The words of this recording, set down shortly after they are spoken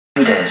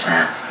2 days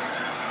now.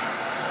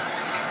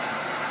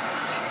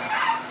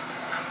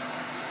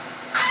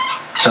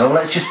 So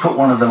let's just put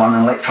one of them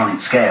on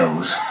electronic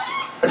scales.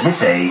 At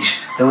this age,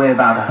 they weigh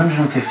about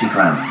 150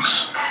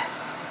 grams.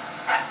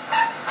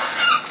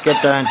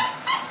 Get down.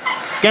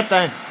 Get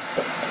down.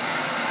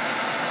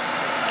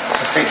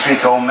 A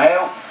 6-week-old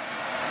male,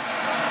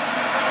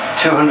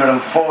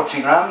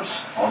 240 grams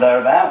or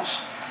thereabouts.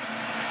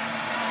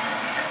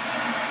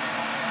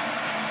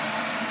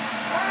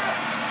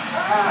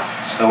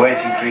 So the weight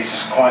increase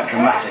is quite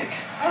dramatic,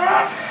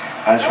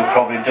 and this will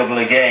probably double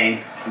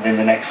again within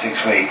the next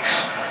 6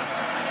 weeks.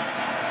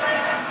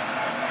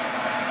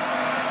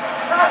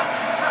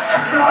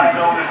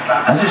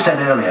 As we said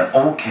earlier,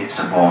 all kits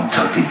are born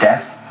totally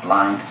deaf,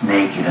 blind,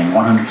 naked and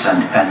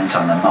 100% dependent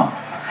on their mum.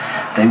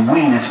 They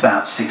wean at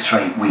about 6 or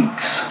 8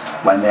 weeks,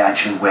 when they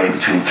actually weigh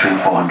between 300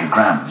 and 400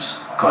 grams,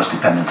 of course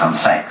dependent on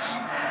sex.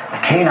 The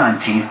canine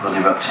teeth will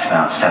erupt at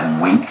about 7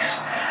 weeks,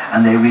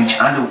 and they reach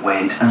adult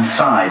weight and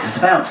size at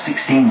about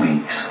 16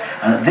 weeks,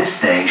 and at this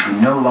stage we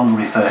no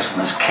longer refer to them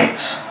as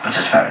kits, but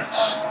as ferrets.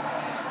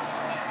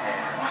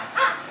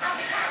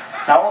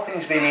 Now, all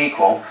things being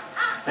equal,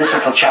 this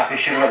little chap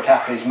should have looked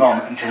after his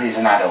mum until he's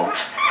an adult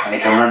and he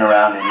can run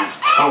around and is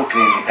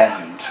totally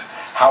independent.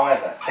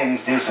 However, things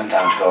do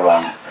sometimes go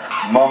wrong.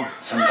 Mum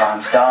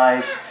sometimes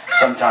dies,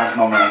 sometimes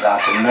mum runs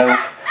out of milk.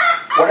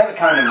 Whatever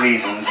kind of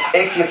reasons,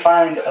 if you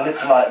find a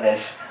little like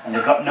this and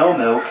they've got no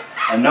milk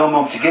and no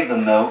mum to give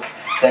them milk,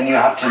 then you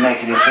have to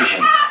make a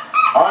decision.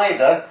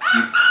 Either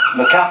you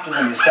look after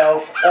them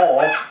yourself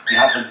or you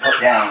have them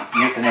put down,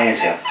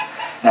 euthanasia.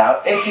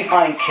 Now, if you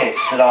find kits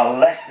that are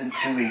less than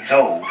 2 weeks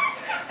old,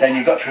 then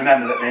you've got to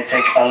remember that they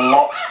take a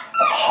lot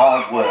of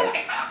hard work.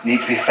 Need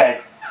to be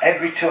fed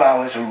every 2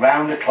 hours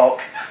around the clock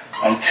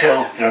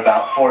until they're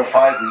about 4 or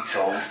 5 weeks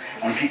old.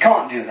 And if you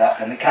can't do that,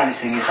 then the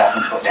kindest thing is have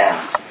them put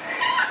down.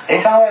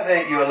 If,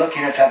 however, you are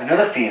looking at having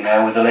another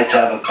female with a litter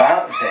of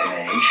about the same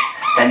age,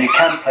 then you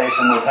can place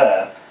them with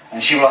her,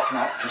 and she will often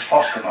act as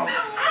foster mum.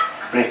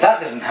 But if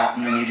that doesn't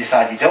happen and you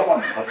decide you don't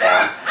want them put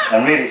down,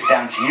 then really it's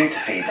down to you to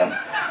feed them.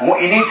 And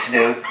what you need to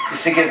do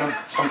is to give them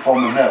some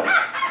form of milk.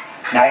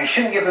 Now, you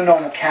shouldn't give them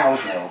normal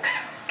cow's milk.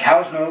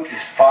 Cow's milk is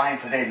fine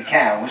for baby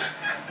cows,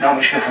 not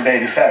much good for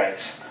baby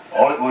ferrets.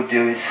 All it would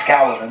do is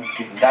scour them,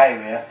 give them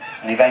diarrhea,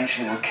 and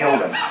eventually will kill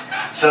them.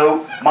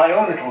 So, my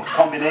own little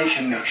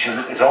combination mixture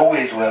that has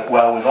always worked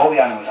well with all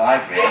the animals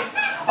I've reared,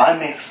 I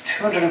mix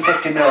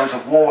 250 ml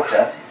of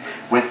water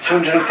with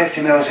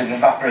 250 ml of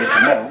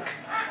evaporated milk,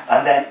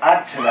 and then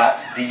add to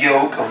that the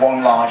yolk of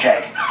 1 large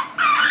egg.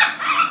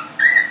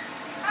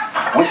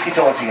 Whisk it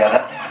all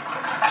together.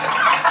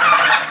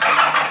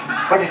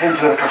 Put it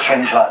into a little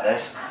syringe like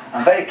this,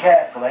 and very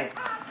carefully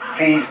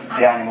feed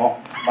the animal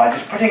by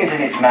just putting it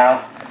in its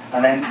mouth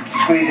and then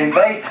squeezing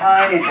very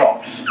tiny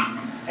drops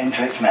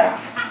into its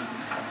mouth.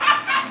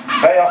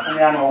 Very often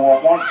the animal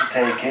won't want to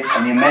take it,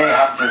 and you may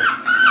have to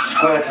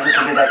squirt a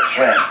little bit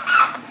extra in.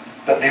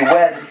 But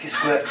beware that if you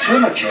squirt too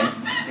much in,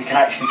 you can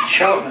actually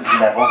choke them to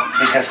level,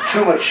 because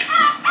too much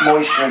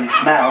moisture in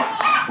its mouth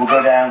will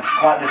go down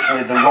quite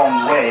literally the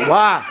wrong way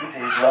into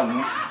his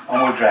lungs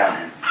and will drown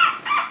him.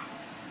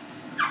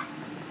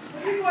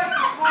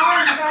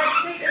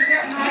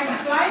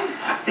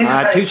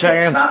 2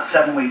 seconds. About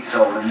 7 weeks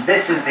old, and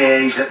this is the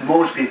age that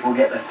most people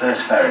get their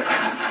first ferret.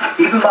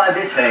 Even by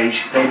this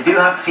age, they do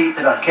have teeth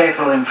that are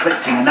capable of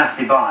inflicting a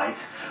nasty bite,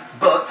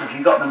 but if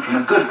you got them from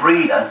a good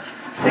breeder,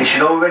 they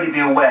should already be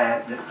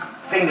aware that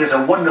fingers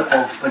are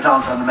wonderful but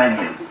aren't on the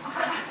menu.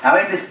 Now,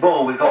 in this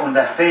bowl we've got one of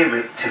their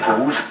favourite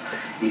tipples.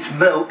 It's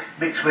milk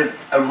mixed with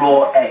a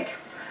raw egg.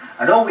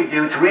 And all we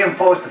do to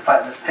reinforce the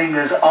fact that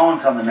fingers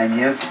aren't on the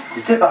menu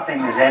is dip our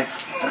fingers in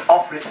and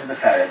offer it to the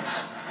ferrets.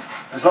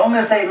 As long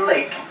as they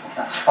lick,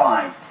 that's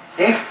fine.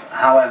 If,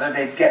 however,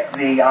 they get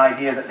the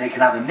idea that they can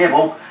have a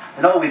nibble,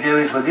 then all we do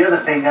is with the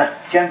other finger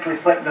gently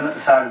flick them at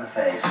the side of the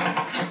face.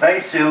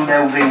 Very soon they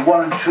will be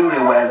well and truly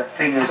aware that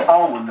fingers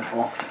are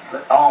wonderful,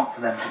 but aren't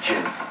for them to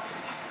chew.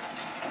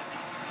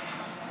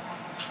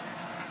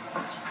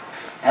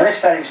 Now, this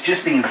ferret's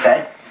just been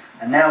fed,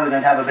 and now we're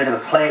going to have a bit of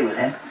a play with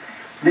him.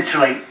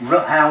 Literally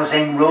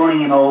roughhousing, rolling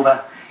him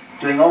over,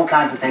 doing all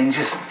kinds of things,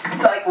 just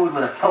like we would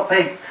with a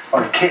puppy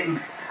or a kitten,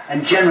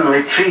 and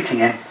generally treating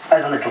him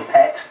as a little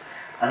pet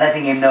and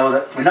letting him know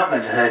that we're not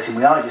going to hurt him,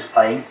 we are just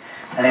playing,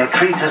 and he'll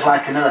treat us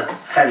like another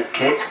ferret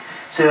kit.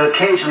 So he'll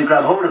occasionally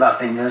grab hold of our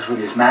fingers with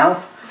his mouth,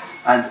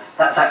 and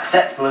that's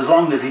acceptable as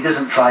long as he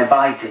doesn't try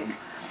biting.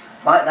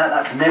 Like that,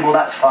 that's a nibble,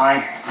 that's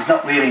fine, he's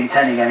not really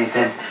intending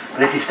anything.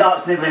 But if he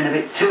starts nibbling a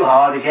bit too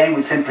hard, again,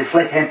 we simply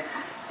flick him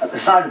at the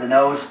side of the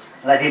nose,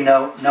 let him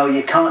know, no,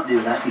 you can't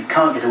do that, you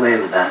can't get away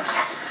with that.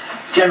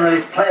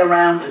 Generally, play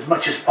around as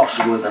much as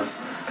possible with them.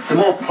 The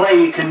more play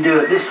you can do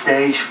at this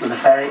stage with a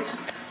ferret,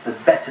 the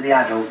better the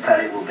adult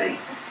ferret will be.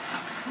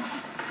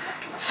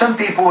 Some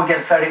people will get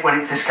a ferret when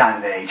it's this kind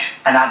of age,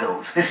 an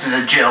adult. This is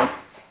a Jill.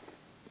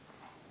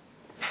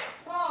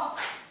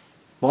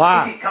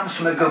 If it comes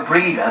from a good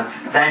breeder,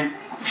 then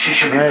she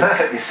should be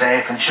perfectly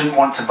safe and shouldn't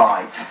want to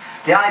bite.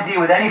 The idea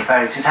with any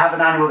ferret is to have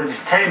an animal that is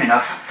tame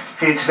enough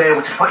for you to be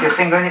able to put your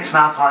finger in its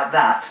mouth like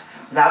that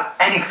without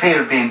any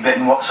fear of being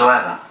bitten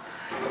whatsoever.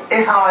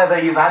 If,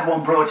 however, you've had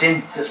one brought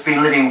in that's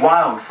been living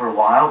wild for a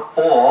while,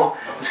 or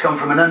has come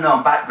from an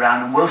unknown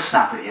background and will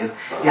snap at you,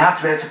 you have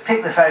to be able to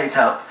pick the ferret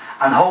up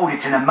and hold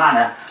it in a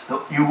manner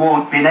that you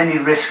won't be in any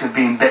risk of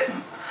being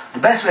bitten. The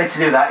best way to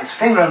do that is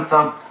finger and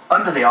thumb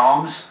under the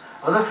arms,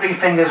 other 3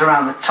 fingers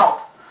around the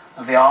top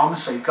of the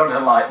arms, so you've got her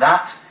like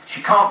that.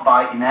 She can't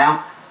bite you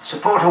now.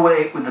 Support her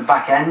weight with the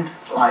back end,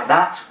 like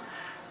that.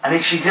 And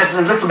if she gets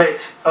a little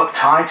bit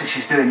uptight, as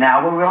she's doing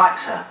now, we'll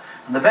relax her.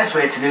 And the best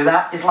way to do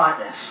that is like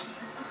this.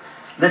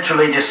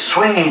 Literally just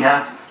swinging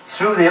her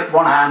through the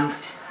one hand,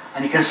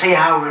 and you can see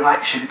how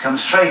relaxed she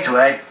becomes straight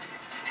away.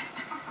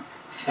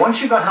 Once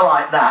you've got her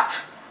like that,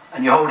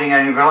 and you're holding her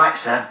and you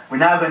relax her, we're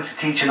now going to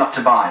teach her not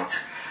to bite.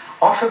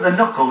 Offer the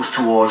knuckles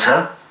towards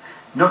her.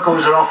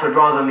 Knuckles are offered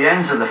rather than the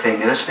ends of the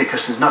fingers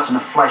because there's not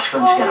enough flesh for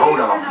them to get hold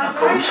of on the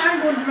knuckles.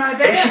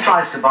 If she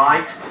tries to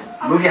bite,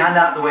 move your hand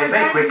out of the way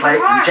very quickly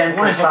and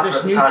gently slap her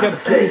at the side of the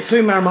face.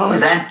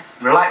 And then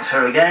relax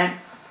her again.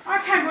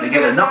 You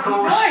give her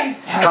knuckles,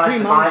 she tries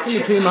to bite, she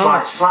gets a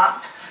slight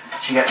slap,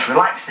 she gets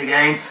relaxed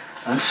again,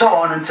 and so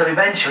on until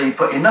eventually you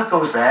put your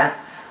knuckles there,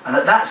 and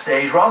at that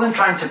stage, rather than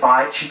trying to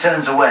bite, she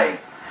turns away.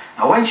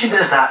 Now when she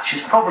does that,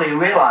 she's probably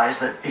realised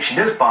that if she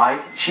does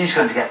bite, she's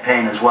going to get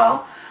pain as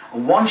well.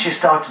 And once you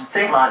start to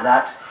think like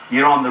that,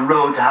 you're on the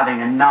road to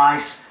having a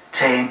nice,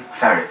 tame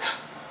ferret.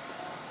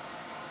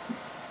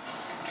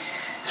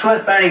 It's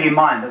worth bearing in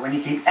mind that when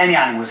you keep any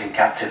animals in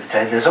captivity,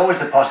 there's always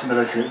the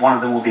possibility that one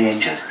of them will be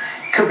injured.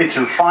 It could be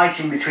through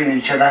fighting between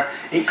each other,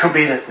 it could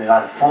be that they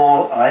either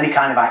fall or any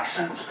kind of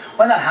accident.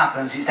 When that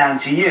happens, it's down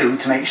to you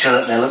to make sure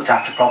that they're looked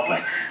after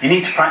properly. You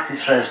need to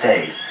practice first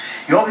aid.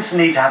 You obviously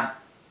need to have...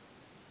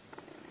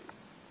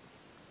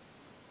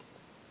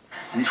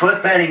 And it's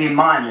worth bearing in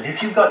mind that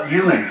if you've got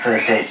human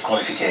first aid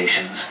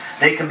qualifications,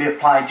 they can be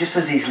applied just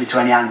as easily to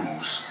any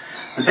animals.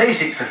 The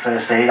basics of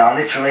first aid are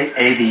literally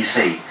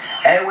ABC.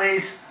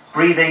 Airways,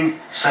 breathing,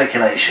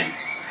 circulation.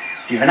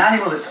 If you have an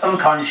animal that's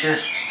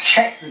unconscious,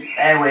 check that the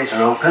airways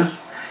are open,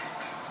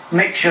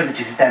 make sure that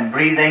it is then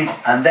breathing,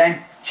 and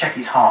then check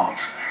its heart.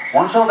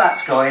 Once all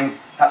that's going,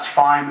 that's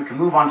fine, we can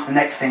move on to the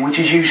next thing, which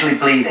is usually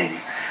bleeding.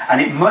 And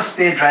it must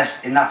be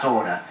addressed in that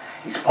order.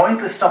 It's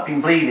pointless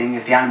stopping bleeding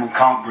if the animal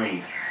can't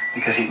breathe,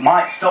 because it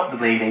might stop the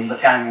bleeding,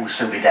 but the animal will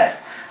still be dead.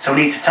 So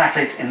we need to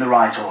tackle it in the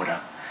right order.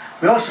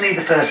 We also need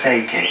the first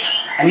aid kit.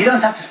 And you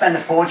don't have to spend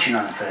a fortune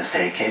on a first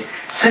aid kit.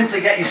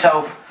 Simply get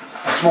yourself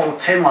a small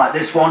tin like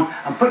this one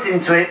and put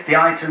into it the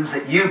items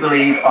that you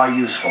believe are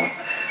useful.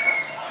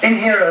 In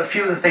here are a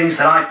few of the things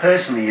that I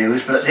personally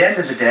use, but at the end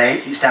of the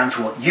day, it's down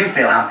to what you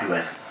feel happy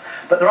with.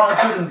 But there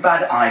are good and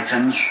bad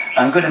items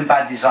and good and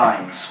bad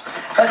designs.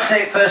 Let's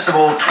take first of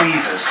all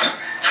tweezers.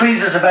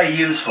 Tweezers are very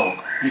useful.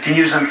 You can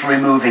use them for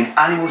removing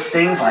animal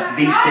stings like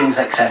bee stings,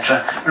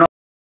 etc.